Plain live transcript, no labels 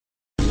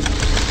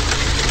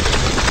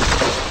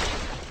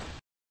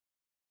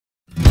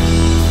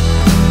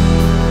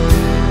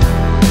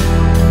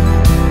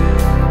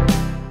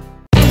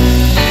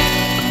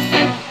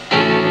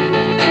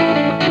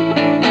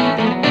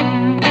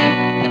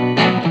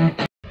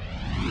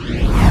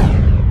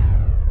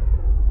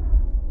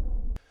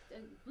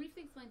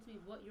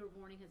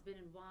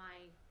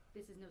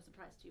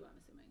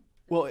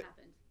Well, happened.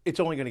 it's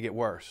only going to get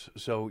worse.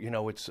 So,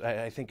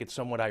 I think it's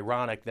somewhat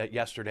ironic that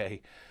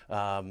yesterday,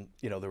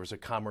 there was a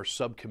Commerce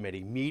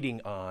Subcommittee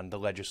meeting on the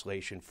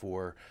legislation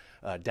for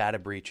data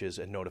breaches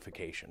and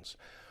notifications.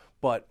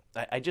 But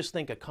I just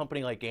think a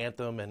company like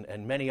Anthem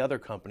and many other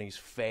companies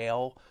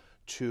fail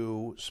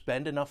to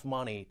spend enough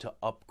money to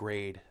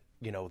upgrade,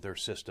 their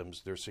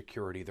systems, their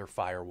security, their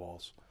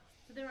firewalls.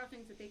 So there are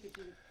things that they could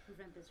do to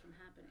prevent this from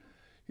happening.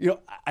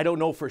 I don't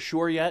know for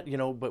sure yet,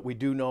 but we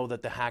do know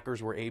that the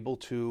hackers were able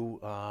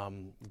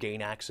to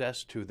gain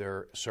access to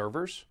their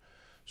servers.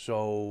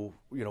 So,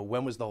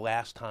 when was the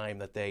last time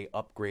that they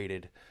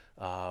upgraded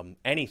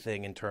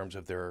anything in terms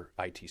of their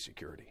IT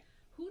security?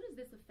 Who does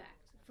this affect?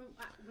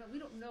 We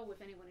don't know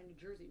if anyone in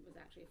New Jersey was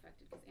actually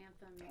affected because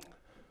Anthem,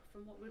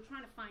 from what we're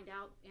trying to find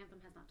out, Anthem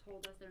has not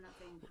told us. They're not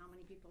saying how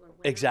many people are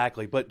where.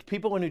 Exactly. But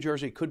people in New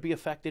Jersey could be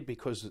affected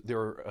because there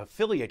are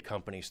affiliate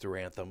companies through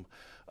Anthem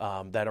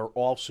that are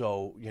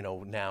also,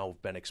 now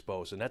been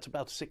exposed. And that's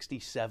about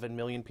 67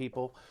 million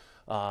people.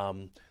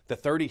 The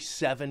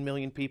 37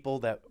 million people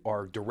that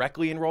are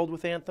directly enrolled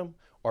with Anthem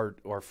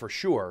are for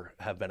sure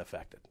have been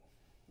affected.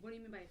 What do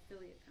you mean by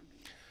affiliate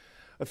companies?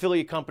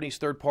 Affiliate companies,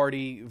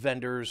 third-party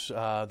vendors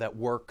that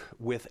work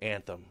with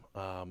Anthem,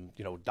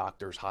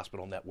 doctors,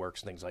 hospital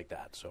networks, things like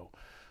that. So,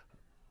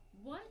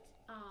 what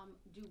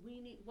do we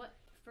need?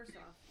 First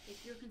off,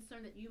 if you're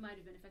concerned that you might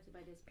have been affected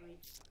by this breach,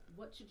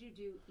 what should you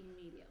do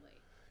immediately?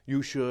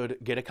 You should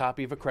get a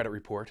copy of a credit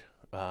report.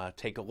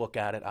 Take a look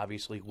at it.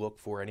 Obviously, look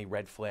for any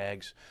red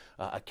flags,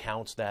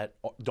 accounts that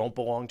don't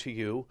belong to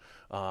you,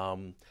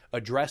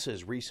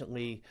 addresses,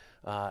 recently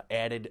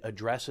added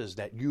addresses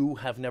that you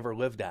have never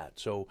lived at.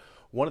 So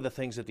one of the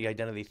things that the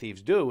identity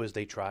thieves do is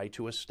they try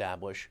to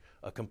establish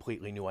a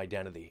completely new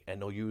identity,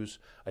 and they'll use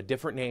a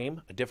different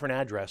name, a different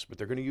address, but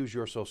they're going to use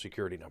your social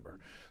security number.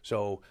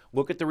 So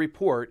look at the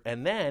report,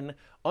 and then,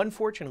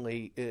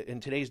 unfortunately, in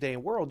today's day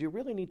and world, you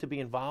really need to be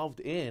involved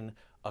in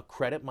a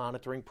credit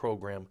monitoring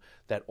program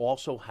that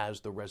also has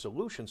the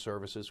resolution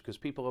services, because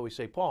people always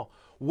say, Paul,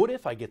 what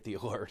if I get the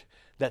alert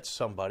that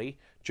somebody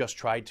just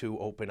tried to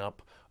open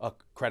up a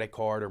credit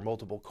card or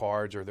multiple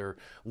cards, or they're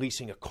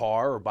leasing a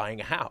car or buying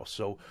a house?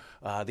 So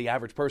the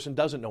average person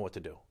doesn't know what to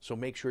do. So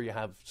make sure you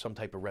have some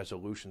type of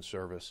resolution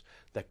service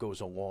that goes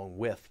along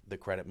with the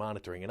credit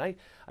monitoring. And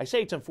I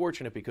say it's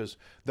unfortunate because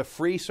the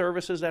free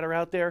services that are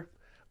out there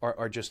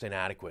are just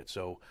inadequate.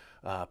 So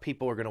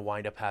people are going to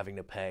wind up having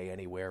to pay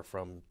anywhere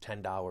from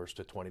 $10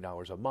 to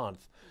 $20 a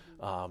month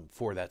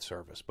for that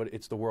service. But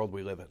it's the world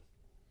we live in.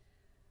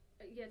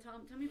 Yeah,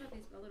 Tom, tell me about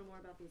a little more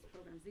about these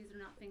programs. These are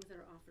not things that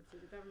are offered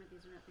through the government.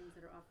 These are not things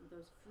that are offered,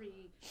 those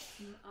free,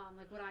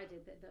 like what I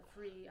did, the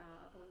free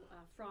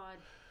fraud.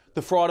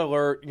 The fraud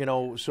alert,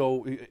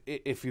 so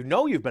if you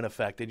know you've been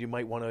affected, you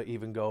might want to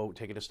even go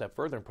take it a step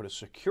further and put a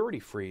security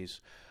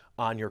freeze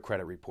on your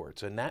credit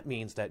reports. And that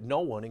means that no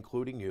one,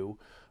 including you,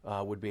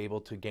 would be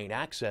able to gain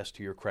access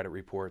to your credit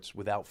reports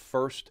without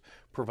first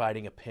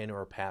providing a PIN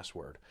or a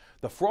password.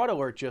 The fraud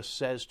alert just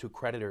says to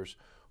creditors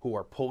who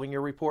are pulling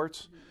your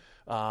reports,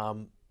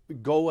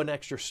 go an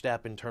extra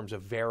step in terms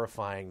of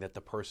verifying that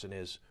the person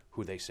is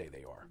who they say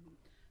they are.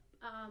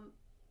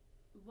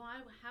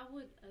 How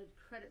would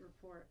a credit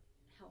report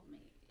help me?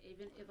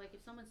 Even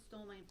if someone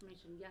stole my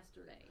information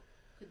yesterday,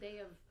 could they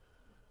have,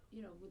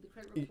 with the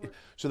credit report?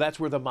 So that's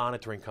where the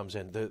monitoring comes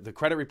in. The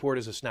credit report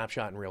is a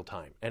snapshot in real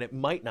time, and it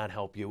might not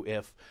help you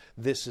if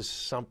this is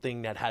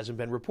something that hasn't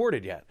been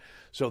reported yet.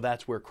 So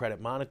that's where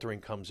credit monitoring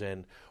comes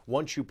in.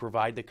 Once you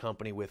provide the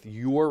company with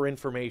your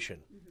information,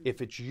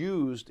 if it's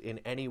used in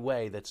any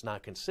way that's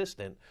not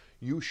consistent,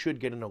 you should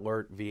get an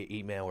alert via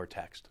email or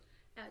text.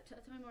 Tell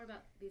me more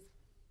about these.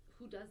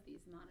 Who does these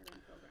monitoring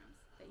programs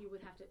that you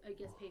would have to, I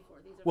guess, pay for?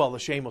 Well, the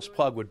shameless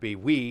plug would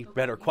be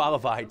Better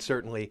Qualified,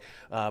 certainly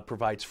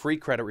provides free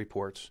credit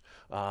reports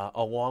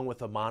along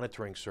with a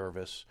monitoring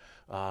service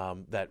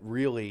that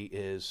really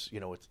is,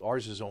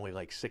 ours is only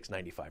like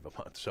 $6.95 a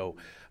month. So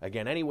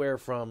again, anywhere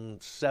from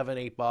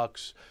 $7,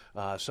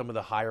 $8. Some of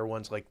the higher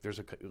ones, like there's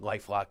a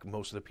LifeLock,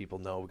 most of the people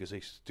know because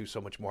they do so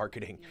much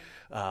marketing.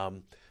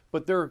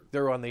 But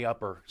they're on the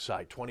upper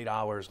side,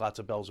 $20, lots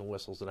of bells and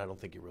whistles that I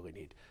don't think you really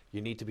need. You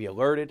need to be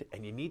alerted,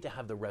 and you need to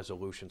have the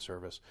resolution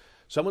service.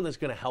 Someone that's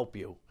going to help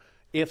you.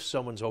 If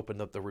someone's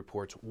opened up the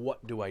reports,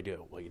 what do I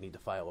do? Well, you need to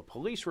file a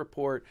police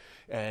report,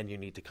 and you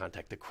need to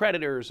contact the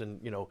creditors.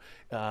 And,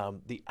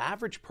 the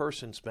average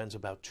person spends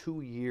about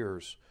 2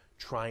 years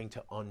trying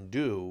to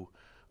undo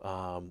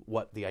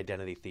what the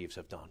identity thieves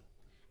have done.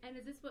 And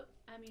is this what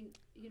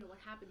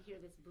happened here,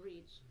 this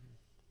breach?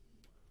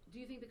 Do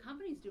you think the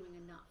company's doing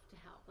enough to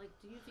help?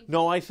 Do you think?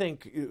 No, I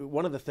think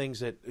one of the things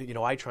that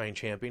I try and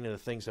champion, and the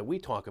things that we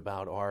talk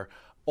about, are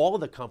all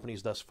of the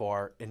companies thus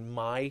far, in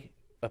my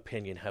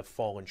opinion, have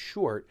fallen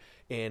short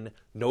in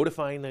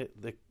notifying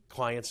the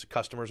clients,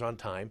 customers on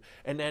time,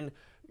 and then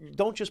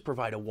don't just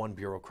provide a one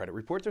bureau credit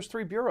report. There's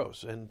 3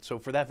 bureaus, and so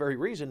for that very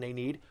reason, they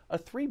need a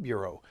 3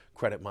 bureau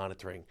credit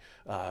monitoring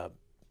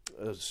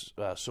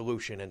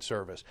solution and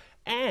service.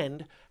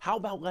 And how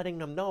about letting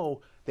them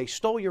know they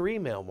stole your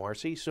email,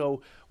 Marcy?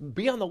 So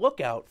be on the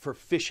lookout for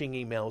phishing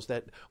emails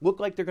that look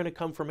like they're going to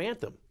come from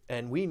Anthem.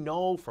 And we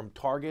know from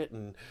Target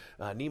and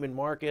Neiman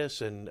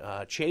Marcus and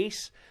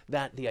Chase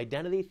that the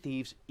identity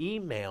thieves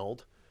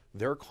emailed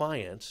their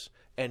clients,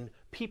 and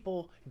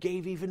people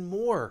gave even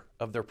more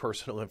of their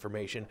personal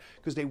information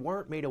because they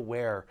weren't made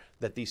aware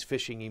that these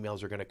phishing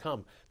emails are going to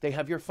come. They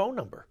have your phone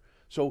number.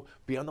 So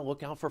be on the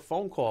lookout for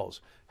phone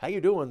calls. How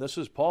you doing? This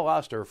is Paul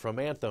Oster from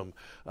Anthem.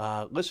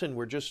 Listen,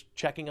 we're just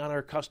checking on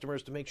our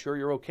customers to make sure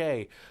you're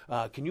okay.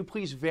 Can you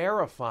please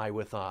verify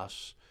with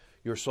us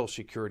your social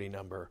security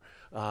number,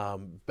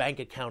 bank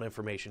account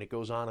information? It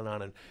goes on and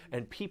on.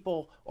 And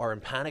people are in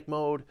panic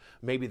mode.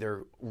 Maybe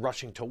they're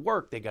rushing to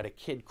work. They got a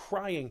kid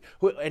crying.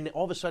 And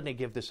all of a sudden they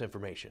give this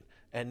information.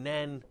 And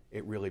then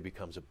it really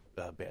becomes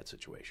a bad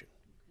situation.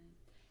 Okay.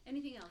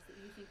 Anything else that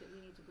you think that we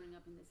need to bring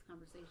up in this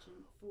conversation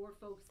for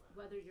folks,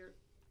 whether you're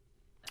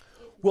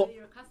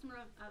a customer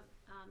of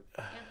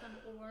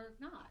Anthem or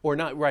not? Or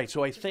not, right.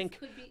 So I think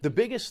the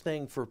biggest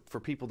thing for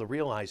people to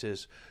realize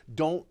is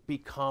don't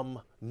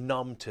become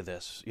numb to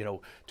this.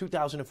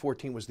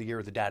 2014 was the year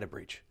of the data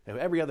breach.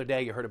 Every other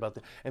day you heard about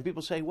and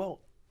people say, well,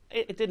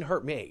 it didn't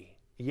hurt me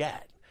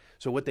yet.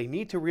 So what they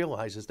need to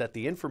realize is that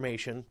the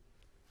information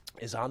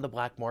is on the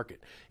black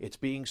market. It's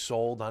being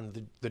sold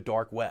on the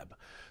dark web.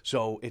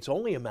 So it's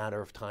only a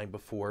matter of time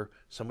before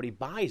somebody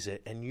buys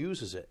it and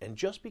uses it. And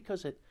just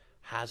because it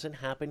hasn't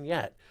happened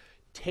yet,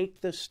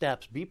 take the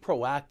steps, be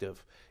proactive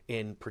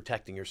in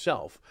protecting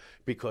yourself,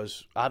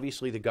 because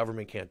obviously the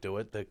government can't do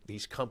it,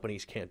 these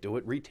companies can't do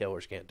it,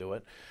 retailers can't do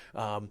it.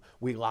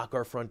 We lock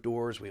our front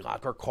doors, we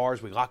lock our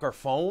cars, we lock our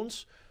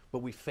phones, but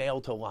we fail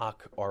to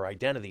lock our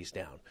identities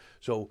down.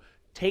 So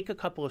take a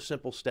couple of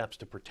simple steps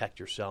to protect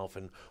yourself,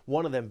 and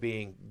one of them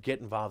being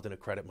get involved in a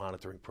credit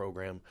monitoring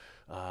program.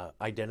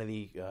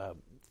 Identity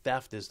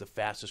theft is the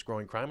fastest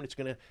growing crime, and it's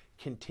going to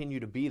continue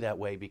to be that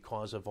way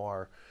because of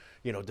our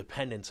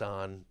dependence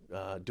on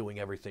doing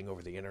everything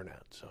over the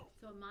internet. So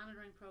a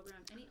monitoring program.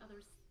 Any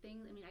other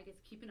things? I mean, I guess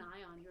keep an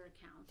eye on your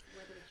account,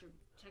 whether it's your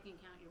checking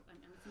account.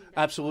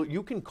 Absolutely.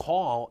 You can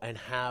call and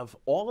have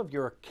all of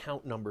your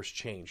account numbers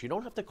changed. You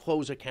don't have to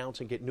close accounts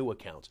and get new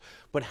accounts,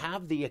 but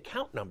have the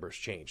account numbers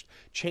changed.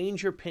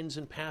 Change your PINs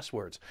and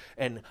passwords.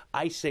 And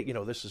I say,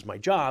 this is my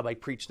job. I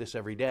preach this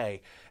every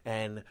day,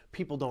 and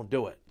people don't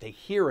do it. They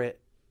hear it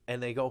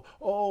and they go,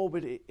 oh,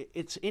 but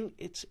it's an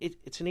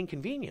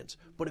inconvenience.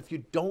 But if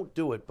you don't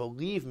do it,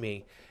 believe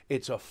me,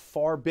 it's a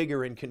far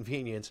bigger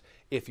inconvenience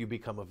if you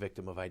become a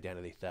victim of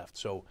identity theft.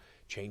 So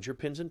change your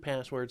PINs and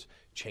passwords,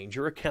 change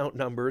your account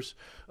numbers.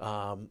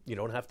 You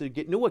don't have to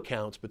get new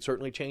accounts, but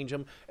certainly change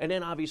them. And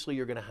then obviously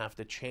you're going to have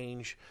to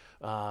change,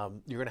 you're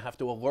going to have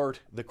to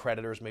alert the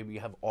creditors. Maybe you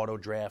have auto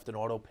draft and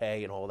auto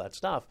pay and all that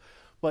stuff.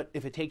 But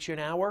if it takes you an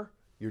hour,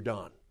 you're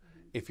done.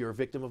 If you're a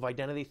victim of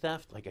identity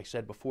theft, like I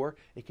said before,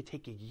 it could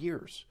take you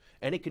years.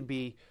 And it can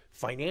be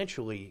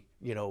financially,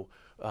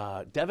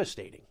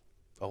 devastating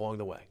along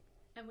the way.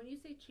 And when you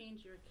say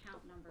change your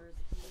account numbers,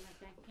 you have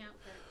bank account,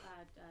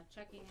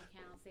 checking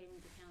account,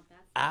 savings account,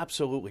 that's...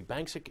 Absolutely.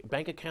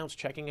 Bank accounts,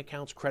 checking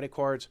accounts, credit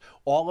cards,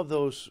 all of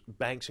those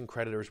banks and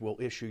creditors will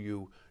issue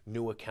you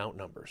new account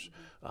numbers.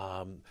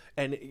 Mm-hmm.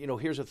 And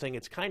here's the thing,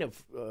 it's kind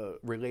of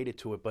related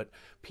to it, but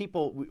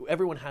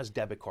everyone has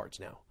debit cards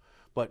now.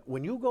 But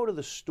when you go to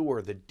the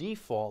store, the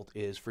default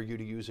is for you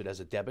to use it as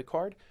a debit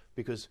card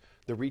because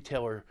the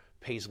retailer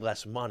pays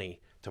less money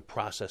to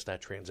process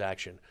that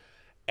transaction.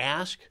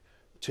 Ask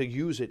to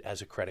use it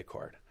as a credit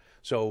card.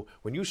 So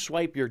when you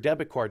swipe your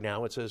debit card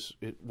now, it says,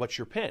 what's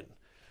your PIN?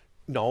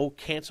 No,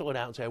 cancel it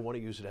out and say, I want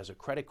to use it as a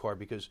credit card,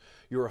 because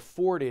you're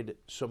afforded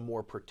some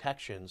more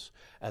protections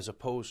as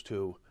opposed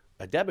to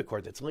a debit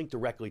card that's linked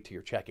directly to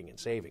your checking and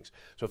savings.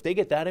 So if they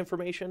get that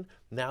information,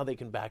 now they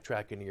can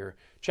backtrack into your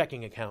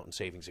checking account and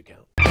savings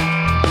account.